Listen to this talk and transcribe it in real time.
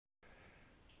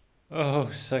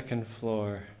Oh, second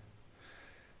floor.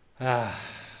 I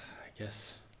guess.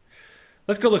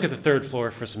 Let's go look at the third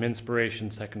floor for some inspiration,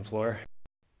 second floor.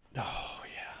 Oh,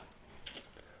 yeah.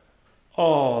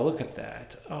 Oh, look at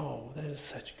that. Oh, that is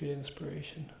such good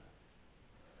inspiration.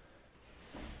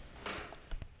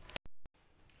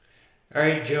 All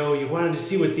right, Joe, you wanted to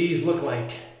see what these look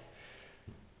like.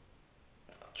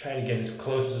 I'll try to get as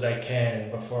close as I can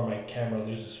before my camera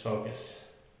loses focus.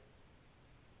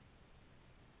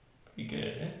 Pretty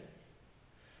good, eh?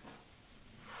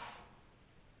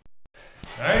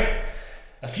 All right.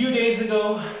 A few days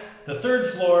ago, the third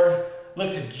floor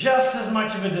looked just as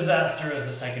much of a disaster as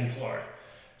the second floor.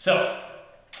 So,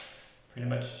 pretty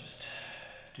much just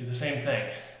do the same thing.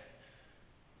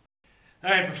 All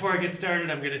right, before I get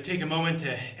started, I'm going to take a moment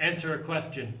to answer a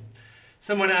question.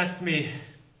 Someone asked me,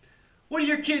 what do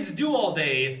your kids do all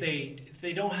day if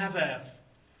they don't have a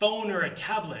phone or a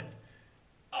tablet?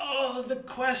 Oh, the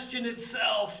question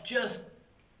itself just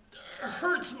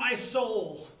hurts my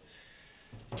soul.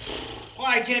 Well,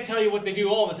 I can't tell you what they do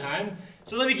all the time,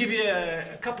 so let me give you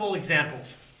a couple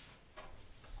examples.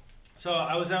 So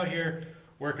I was out here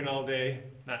working all day,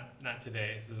 not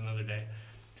today, this is another day,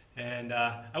 and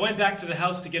I went back to the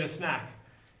house to get a snack,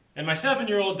 and my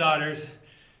 7-year-old daughter's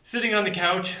sitting on the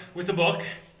couch with a book,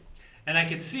 and I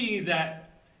could see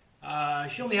that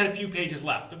she only had a few pages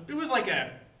left. It was like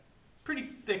a pretty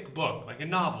thick book, like a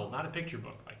novel, not a picture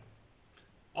book, like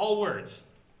all words.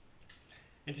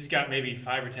 And she's got maybe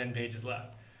 5 or 10 pages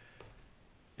left.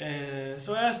 And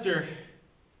so I asked her,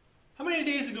 how many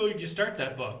days ago did you start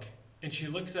that book? And she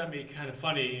looks at me kind of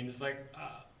funny and is like,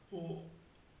 well,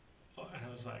 and I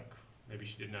was like, maybe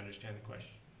she didn't understand the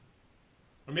question.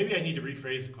 Or maybe I need to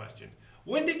rephrase the question.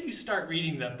 When did you start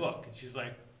reading that book? And she's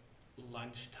like,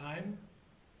 lunchtime?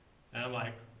 And I'm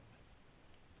like,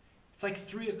 it's like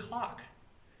 3 o'clock.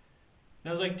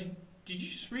 And I was like, did you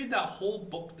just read that whole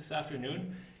book this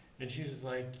afternoon? And she's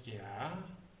like, yeah.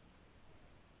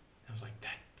 I was like,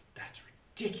 that's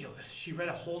ridiculous. She read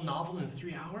a whole novel in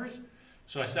 3 hours?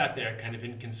 So I sat there kind of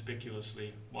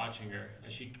inconspicuously watching her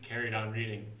as she carried on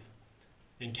reading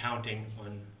and counting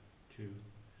 1, 2,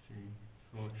 3,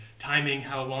 4, timing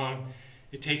how long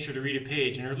it takes her to read a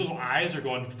page. And her little eyes are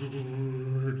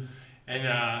going,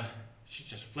 and she's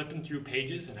just flipping through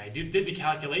pages. And I did the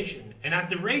calculation. And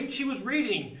at the rate she was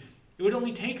reading, it would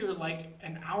only take her like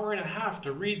an hour and a half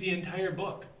to read the entire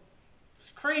book.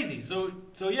 It's crazy. So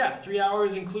yeah, 3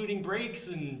 hours including breaks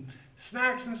and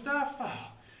snacks and stuff.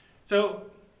 Oh. So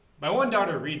my one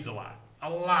daughter reads a lot.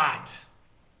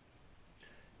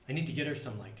 I need to get her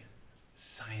some like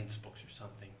science books or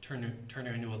something. Turn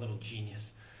her into a little genius.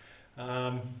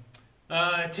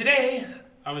 Today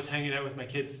I was hanging out with my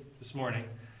kids this morning,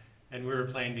 and we were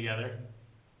playing together.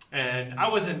 And I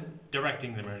wasn't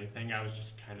directing them or anything. I was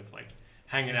just kind of like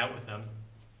hanging out with them,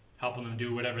 helping them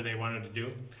do whatever they wanted to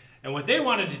do. And what they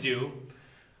wanted to do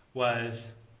was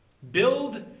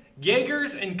build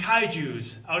Jaegers and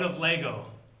Kaijus out of Lego.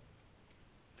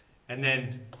 And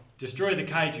then destroy the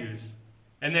Kaijus.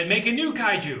 And then make a new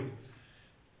Kaiju.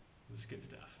 It was good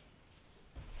stuff.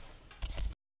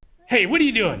 Hey, what are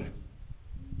you doing?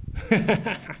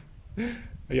 Are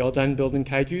you all done building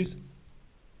Kaijus?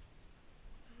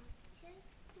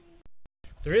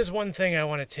 There is one thing I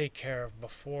want to take care of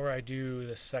before I do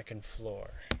the second floor.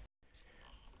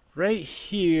 Right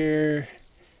here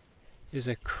is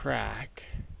a crack,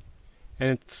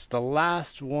 and it's the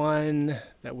last one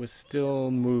that was still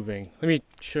moving. Let me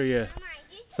show you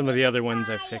some of the other ones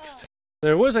I fixed.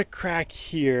 There was a crack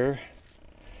here,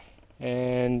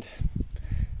 and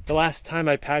the last time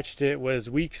I patched it was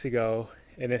weeks ago,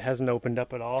 and it hasn't opened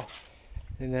up at all.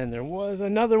 And then there was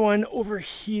another one over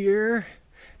here.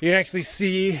 You can actually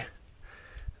see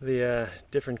the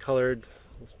different colored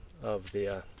of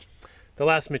the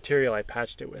last material I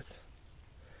patched it with.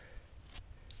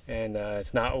 And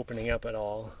it's not opening up at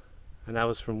all. And that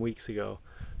was from weeks ago.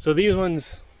 So these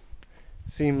ones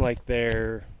seem like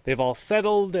they've all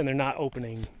settled and they're not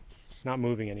opening, not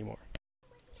moving anymore.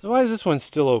 So why is this one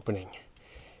still opening?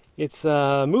 It's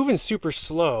moving super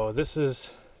slow. This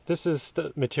is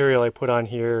the material I put on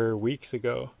here weeks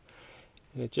ago.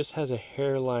 And it just has a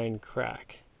hairline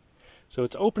crack. So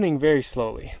it's opening very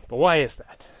slowly. But why is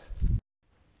that?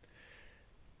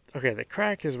 Okay, the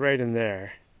crack is right in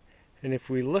there. And if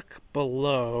we look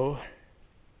below,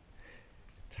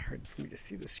 it's hard for me to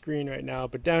see the screen right now,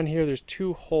 but down here there's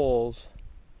 2 holes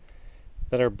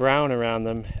that are brown around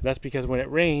them. That's because when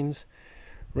it rains,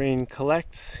 rain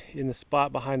collects in the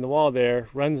spot behind the wall there,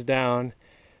 runs down,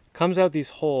 comes out these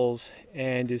holes,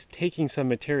 and is taking some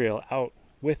material out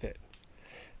with it.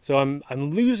 So I'm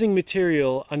losing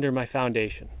material under my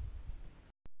foundation.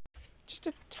 just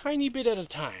a tiny bit at a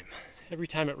time every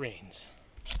time it rains.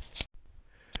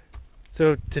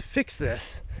 So to fix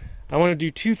this, I want to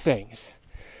do two things.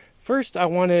 First, I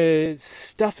want to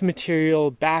stuff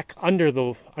material back under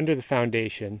the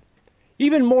foundation,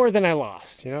 even more than I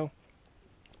lost, you know.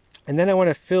 And then I want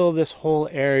to fill this whole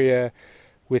area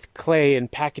with clay and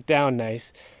pack it down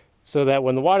nice, so that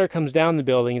when the water comes down the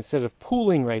building, instead of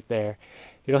pooling right there,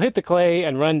 it'll hit the clay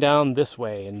and run down this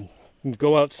way and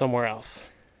go out somewhere else.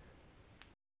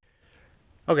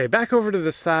 Okay, back over to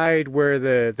the side where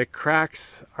the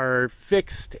cracks are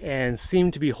fixed and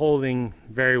seem to be holding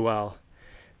very well.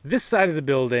 This side of the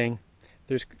building,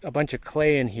 there's a bunch of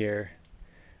clay in here.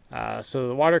 So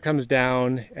the water comes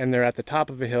down and they're at the top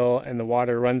of a hill and the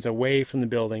water runs away from the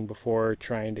building before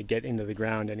trying to get into the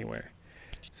ground anywhere.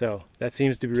 So that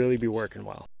seems to really be working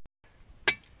well.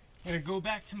 I'm going to go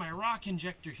back to my rock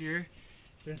injector here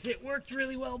since it worked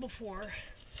really well before.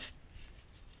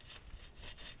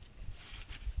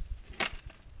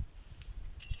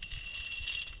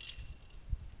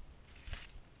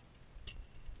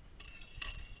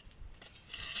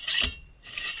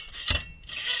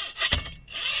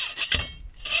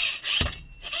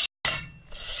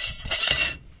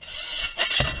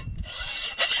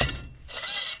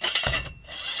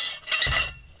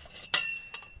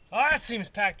 Oh, that seems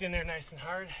packed in there nice and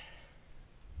hard.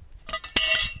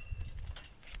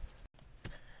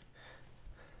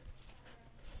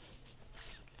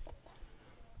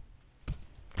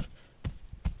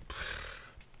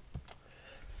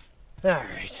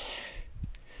 Alright,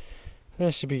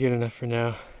 that should be good enough for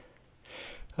now.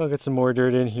 I'll get some more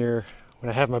dirt in here when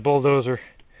I have my bulldozer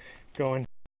going.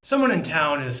 Someone in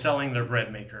town is selling their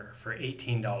bread maker for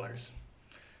 $18.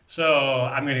 So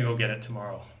I'm gonna go get it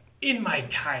tomorrow in my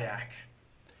kayak.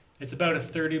 It's about a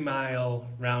 30-mile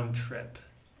round trip.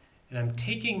 And I'm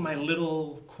taking my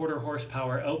little 1/4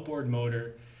 horsepower outboard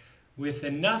motor with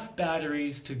enough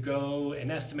batteries to go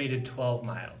an estimated 12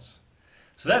 miles.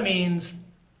 So that means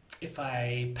if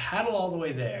I paddle all the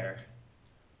way there,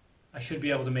 I should be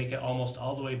able to make it almost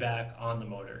all the way back on the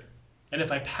motor. And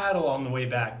if I paddle on the way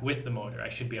back with the motor, I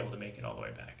should be able to make it all the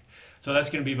way back. So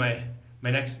that's going to be my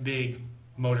next big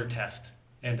motor test,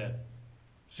 and a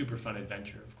super fun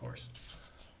adventure, of course.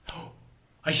 Oh,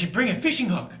 I should bring a fishing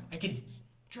hook. I could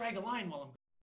drag a line while I'm